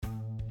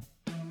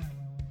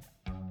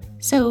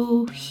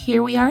So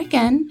here we are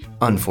again.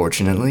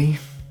 Unfortunately.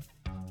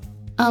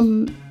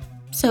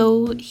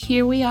 So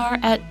here we are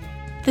at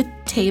the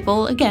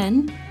table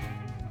again.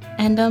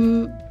 And,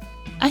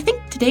 I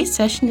think today's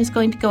session is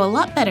going to go a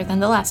lot better than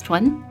the last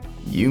one.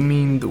 You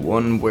mean the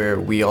one where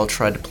we all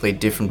tried to play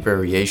different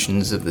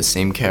variations of the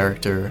same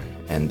character,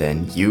 and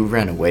then you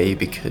ran away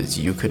because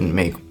you couldn't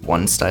make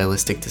one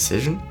stylistic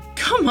decision?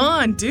 Come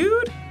on,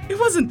 dude! It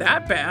wasn't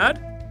that bad.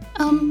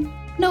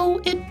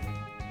 No, it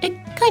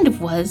kind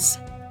of was.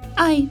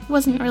 I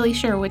wasn't really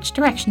sure which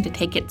direction to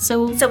take it,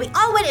 so... So we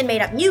all went and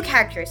made up new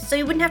characters, so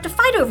you wouldn't have to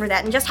fight over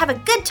that and just have a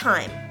good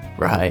time.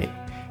 Right.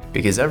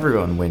 Because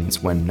everyone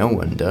wins when no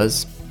one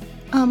does.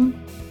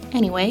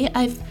 Anyway,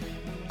 I've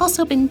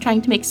also been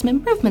trying to make some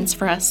improvements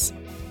for us.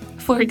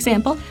 For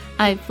example,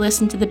 I've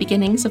listened to the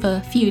beginnings of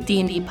a few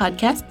D&D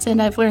podcasts,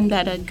 and I've learned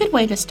that a good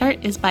way to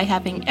start is by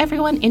having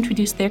everyone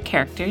introduce their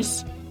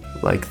characters.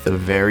 Like the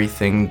very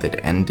thing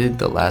that ended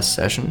the last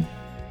session?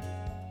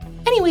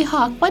 Anyway,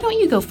 Hawk, why don't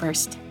you go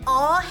first?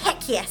 Aw,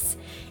 heck yes.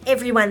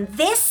 Everyone,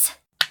 this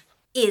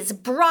is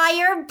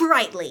Briar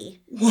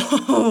Brightly.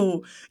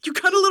 Whoa! You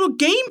got a little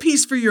game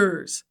piece for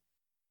yours.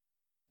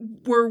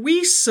 Were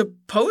we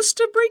supposed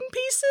to bring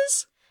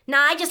pieces? Nah,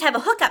 I just have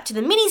a hookup to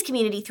the minis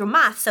community through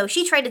Moth, so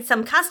she traded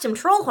some custom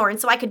troll horn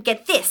so I could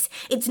get this.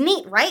 It's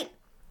neat, right?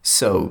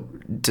 So,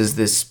 does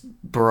this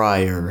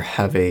Briar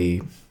have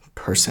a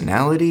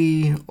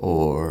personality,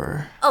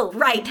 or...? Oh,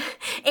 right.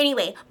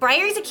 Anyway,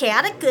 Briar's a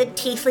chaotic good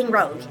tiefling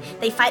rogue.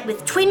 They fight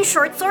with twin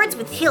short swords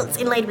with hilts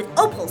inlaid with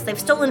opals they've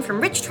stolen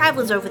from rich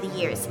travelers over the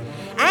years.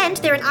 And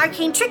they're an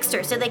arcane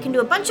trickster, so they can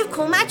do a bunch of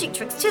cool magic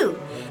tricks too.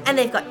 And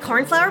they've got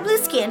cornflower blue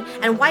skin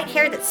and white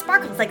hair that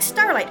sparkles like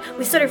starlight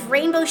with sort of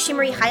rainbow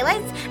shimmery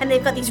highlights, and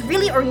they've got these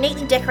really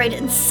ornately decorated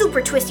and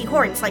super twisty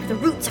horns like the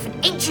roots of an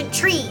ancient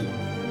tree.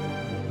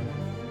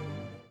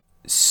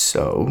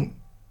 So,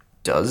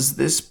 does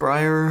this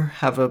Briar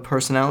have a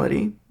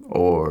personality,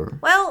 or...?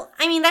 Well,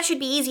 I mean, that should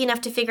be easy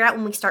enough to figure out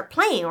when we start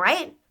playing,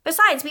 right?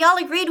 Besides, we all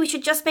agreed we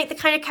should just make the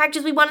kind of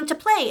characters we wanted to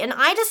play, and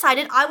I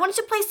decided I wanted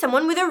to play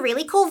someone with a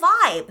really cool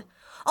vibe.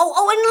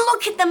 Oh, and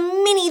look at the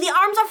mini! The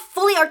arms are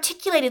fully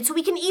articulated, so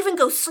we can even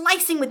go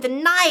slicing with the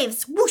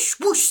knives. Whoosh,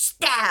 whoosh,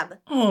 stab!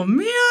 Oh,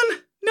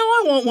 man! Now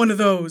I want one of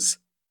those.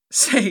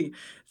 Say,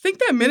 think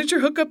that miniature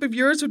hookup of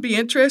yours would be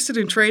interested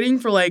in trading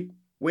for,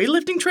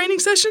 weightlifting training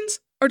sessions?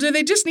 Or do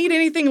they just need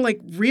anything,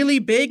 really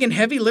big and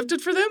heavy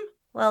lifted for them?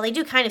 Well, they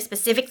do kind of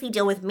specifically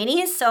deal with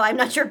minis, so I'm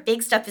not sure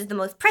big stuff is the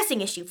most pressing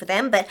issue for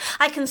them, but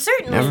I can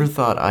certainly... Never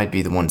thought I'd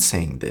be the one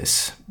saying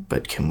this,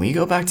 but can we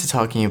go back to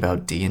talking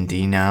about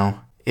D&D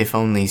now? If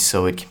only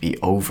so it can be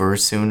over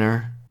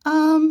sooner.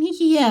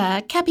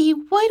 Yeah, Cappy,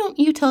 why don't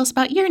you tell us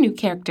about your new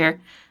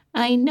character?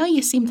 I know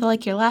you seem to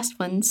like your last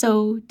one,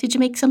 so did you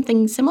make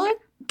something similar?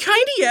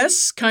 Kinda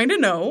yes, kinda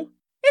no.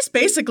 It's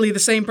basically the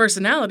same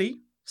personality,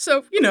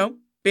 so,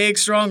 big,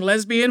 strong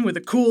lesbian with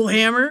a cool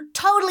hammer.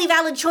 Totally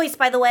valid choice,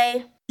 by the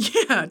way.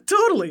 Yeah,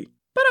 totally.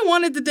 But I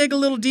wanted to dig a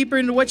little deeper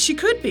into what she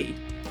could be.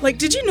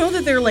 Did you know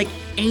that there are,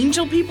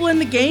 angel people in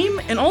the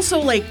game? And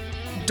also,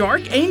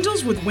 dark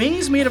angels with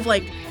wings made of,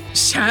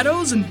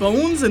 shadows and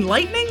bones and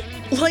lightning?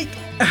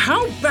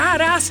 How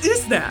badass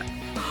is that?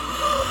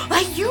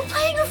 Are you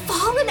playing a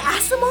fallen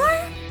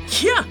Aasimar?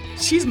 Yeah,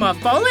 she's my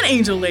fallen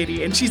angel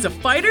lady, and she's a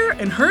fighter,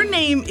 and her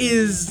name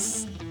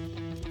is...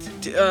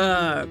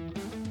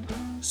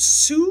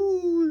 Suzanoth.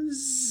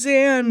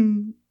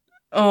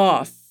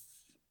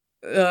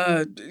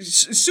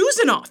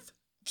 Suzanoth.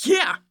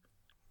 Yeah.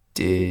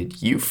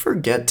 Did you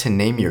forget to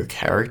name your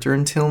character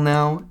until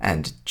now,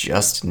 and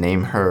just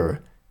name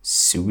her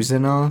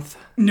Suzanoth?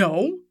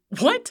 No.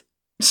 What?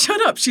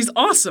 Shut up, she's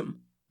awesome.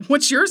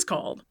 What's yours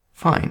called?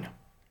 Fine.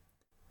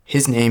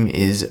 His name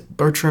is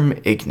Bertram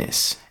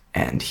Ignis,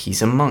 and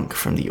he's a monk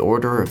from the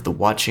Order of the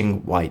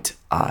Watching White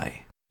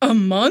Eye. A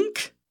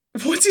monk?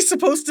 What's he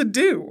supposed to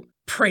do?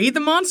 Pray the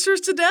monsters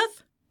to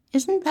death?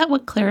 Isn't that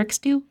what clerics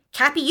do?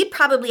 Cappy, you'd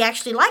probably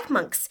actually like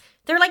monks.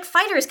 They're like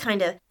fighters,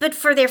 kinda. But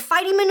for their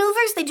fighting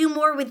maneuvers, they do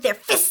more with their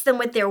fists than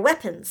with their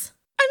weapons.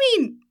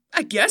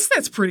 I guess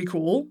that's pretty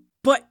cool.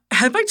 But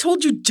have I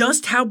told you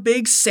just how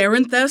big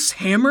Sarantheth's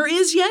hammer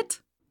is yet?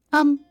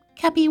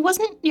 Cappy,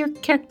 wasn't your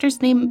character's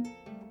name...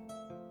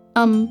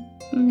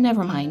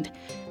 never mind.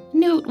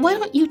 Newt, why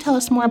don't you tell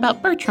us more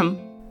about Bertram?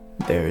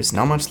 There's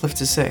not much left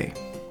to say.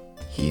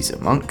 He's a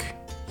monk,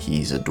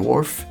 he's a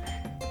dwarf,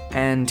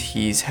 and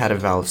he's had a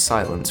vow of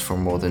silence for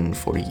more than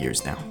 40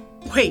 years now.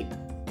 Wait,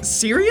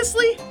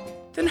 seriously?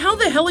 Then how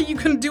the hell are you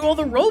gonna do all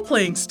the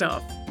role-playing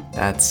stuff?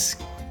 That's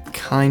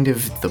kind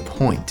of the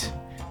point.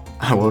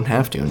 I won't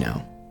have to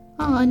now.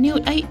 Aw,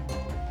 Newt, I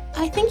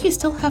think you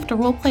still have to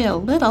roleplay a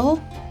little.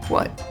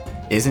 What?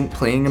 Isn't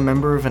playing a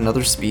member of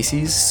another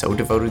species so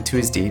devoted to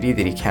his deity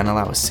that he can't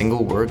allow a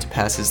single word to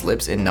pass his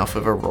lips enough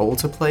of a role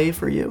to play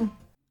for you?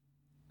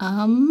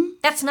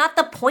 That's not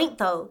the point,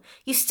 though.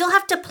 You still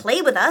have to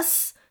play with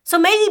us. So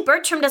maybe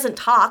Bertram doesn't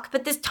talk,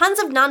 but there's tons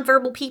of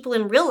nonverbal people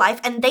in real life,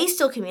 and they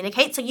still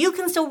communicate, so you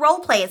can still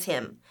roleplay as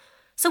him.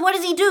 So what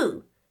does he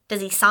do? Does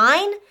he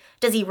sign?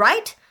 Does he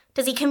write?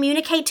 Does he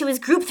communicate to his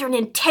group through an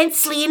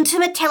intensely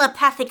intimate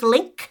telepathic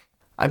link?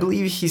 I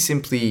believe he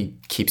simply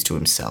keeps to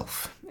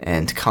himself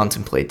and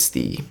contemplates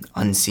the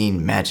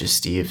unseen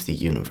majesty of the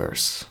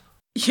universe.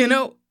 You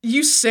know,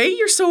 you say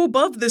you're so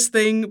above this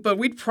thing, but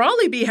we'd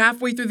probably be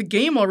halfway through the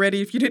game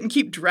already if you didn't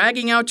keep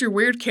dragging out your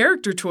weird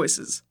character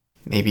choices.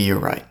 Maybe you're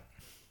right.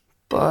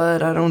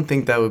 But I don't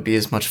think that would be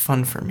as much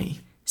fun for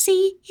me.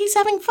 See, he's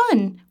having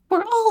fun.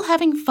 We're all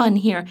having fun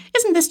here.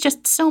 Isn't this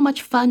just so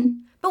much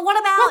fun? But what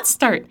about...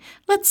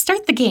 Let's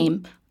start the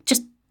game.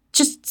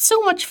 Just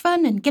so much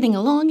fun and getting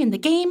along in the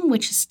game,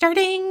 which is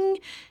starting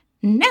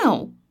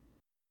now.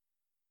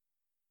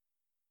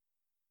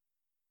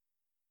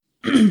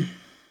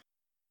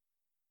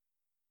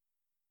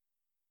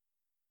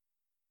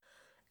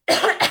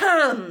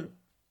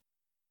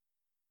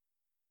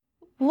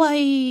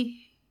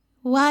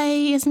 Why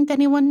isn't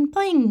anyone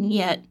playing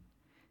yet?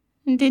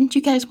 Didn't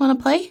you guys want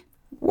to play?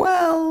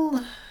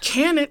 Well...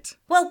 Can it?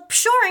 Well,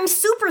 sure, I'm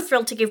super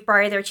thrilled to give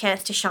Briar their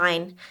chance to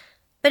shine.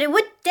 But it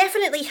would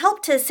definitely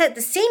help to set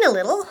the scene a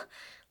little.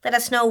 Let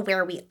us know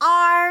where we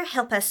are,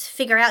 help us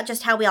figure out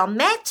just how we all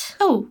met.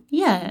 Oh,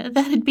 yeah,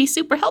 that'd be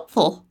super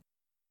helpful.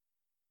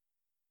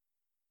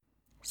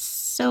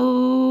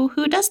 So,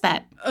 who does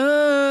that?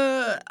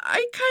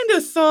 I kind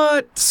of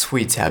thought...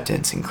 Sweet tap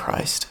dancing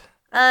Christ.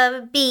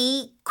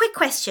 B, quick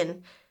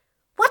question.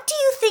 What do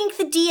you think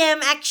the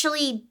DM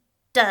actually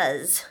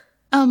does?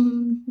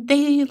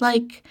 They,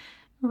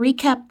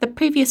 recap the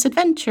previous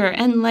adventure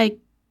and,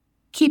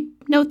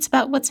 keep notes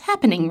about what's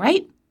happening,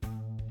 right?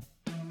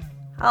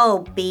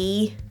 Oh,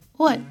 B.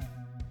 What?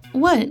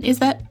 Is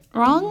that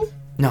wrong?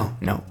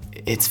 No,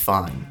 it's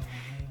fine.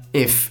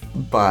 If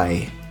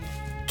by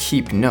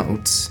keep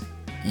notes,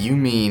 you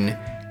mean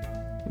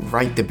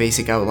write the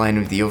basic outline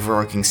of the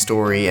overarching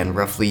story and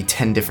roughly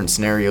 10 different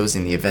scenarios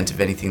in the event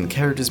of anything the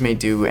characters may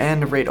do,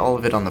 and narrate all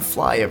of it on the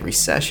fly every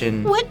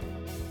session. What?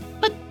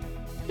 But,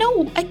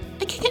 no, I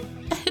can't.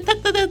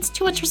 That's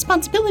too much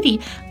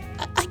responsibility.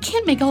 I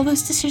can't make all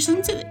those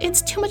decisions.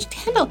 It's too much to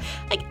handle.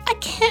 I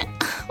can't.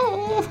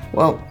 Oh.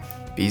 Well,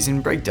 B's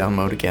in breakdown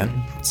mode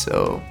again,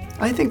 so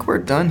I think we're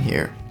done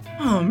here.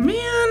 Oh,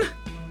 man.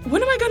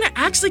 When am I gonna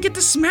actually get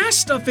to smash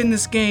stuff in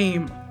this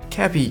game?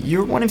 Cappy,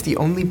 you're one of the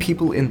only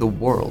people in the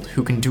world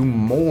who can do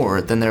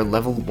more than their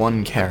level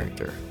 1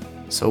 character.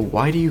 So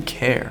why do you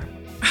care?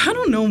 I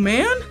don't know,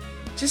 man.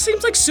 Just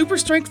seems like super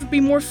strength would be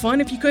more fun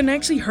if you couldn't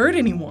actually hurt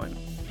anyone.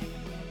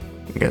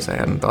 I guess I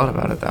hadn't thought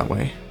about it that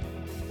way.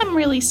 I'm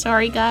really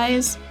sorry,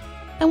 guys.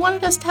 I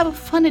wanted us to have a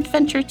fun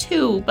adventure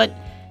too, but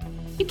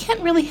you can't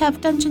really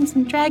have Dungeons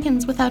and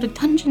Dragons without a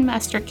dungeon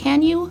master,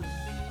 can you?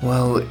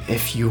 Well,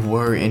 if you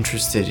were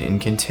interested in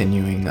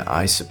continuing,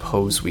 I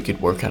suppose we could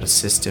work out a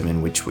system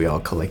in which we all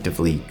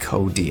collectively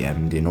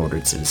co-DM'd in order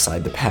to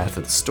decide the path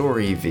of the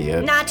story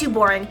via... Not too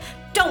boring.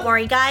 Don't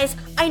worry, guys.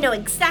 I know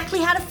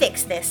exactly how to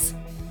fix this.